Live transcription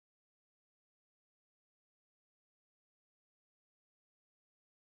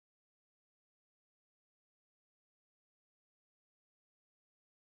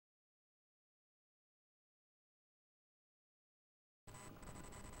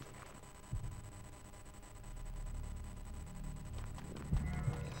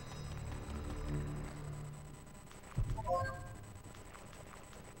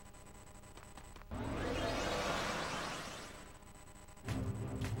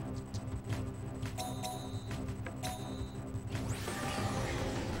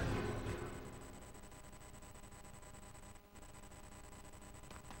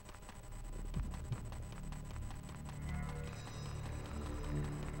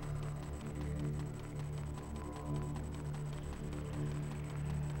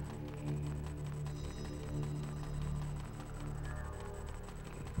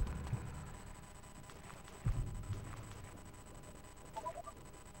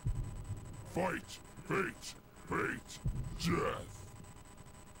Fight, fate, fate, death.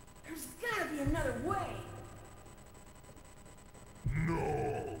 There's gotta be another way.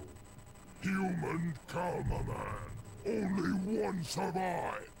 No. Human Karma Man. Only one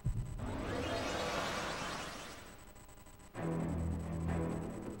survive.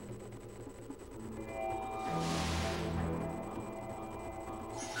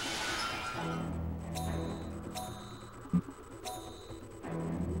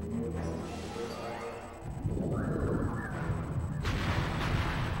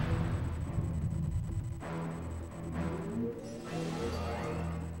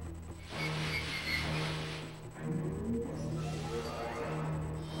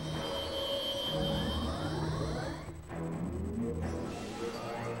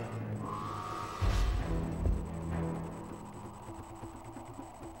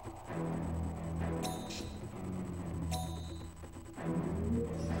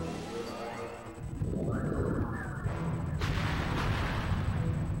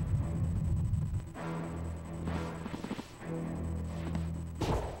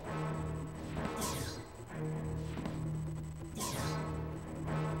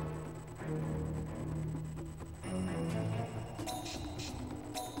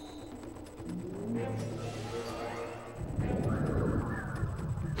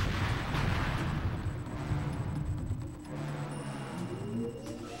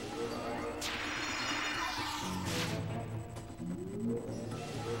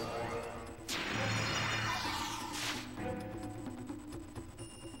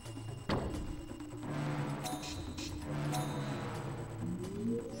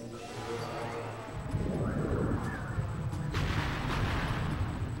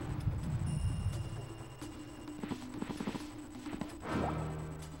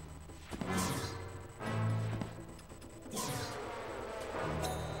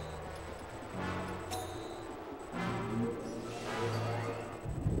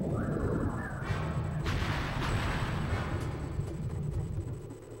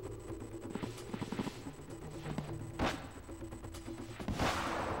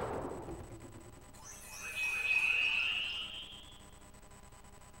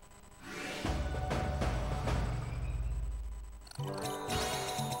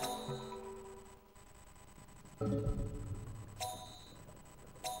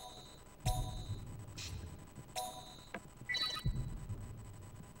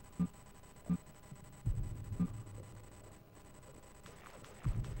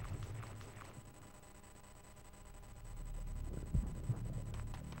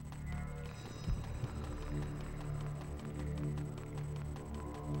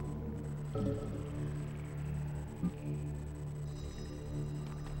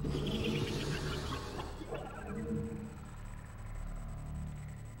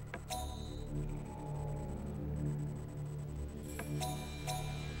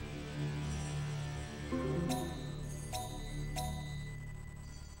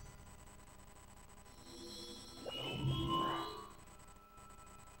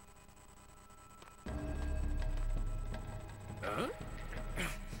 Huh?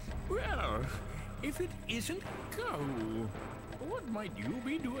 Well, if it isn't Go, what might you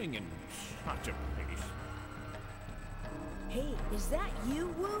be doing in such a place? Hey, is that you,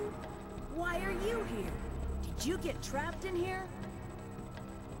 Wu? Why are you here? Did you get trapped in here?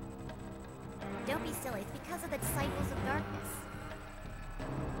 Don't be silly, it's because of the Disciples of Darkness.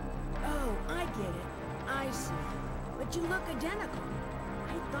 Oh, I get it. I see. But you look identical.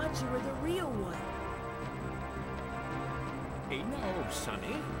 I thought you were the real one. Hey, no,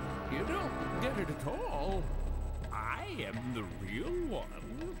 Sonny. You don't get it at all. I am the real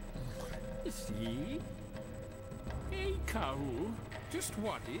one. See? Hey, Kahu, just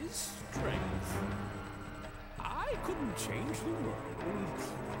what is strength? I couldn't change the world,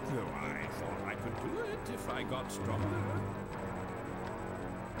 though I thought I could do it if I got stronger.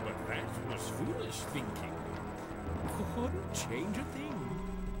 But that was foolish thinking. Couldn't change a thing.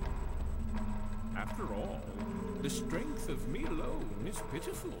 After all, the strength of me alone is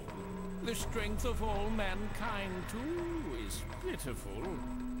pitiful. The strength of all mankind, too, is pitiful.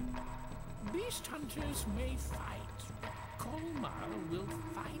 Beast hunters may fight. Kolmar will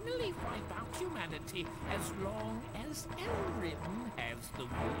finally wipe out humanity as long as Elrin has the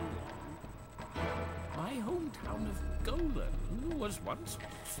will. My hometown of Golan was once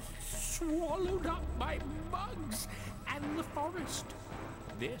swallowed up by bugs and the forest.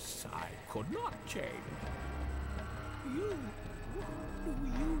 This I could not change. What do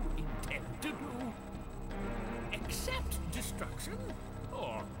you intend to do? Accept destruction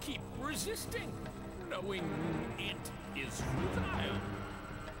or keep resisting, knowing it is futile?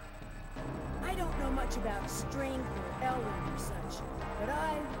 much about strength or Elwyn or such, but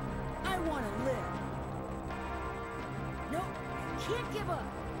I want to live. Nope, I can't give up.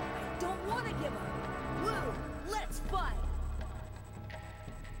 I don't want to give up. Woo, let's fight!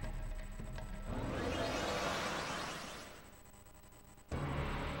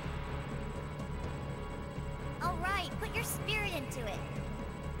 All right, put your spirit into it.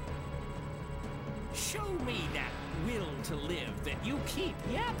 Show me that will to live that you keep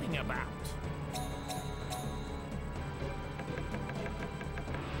yapping about.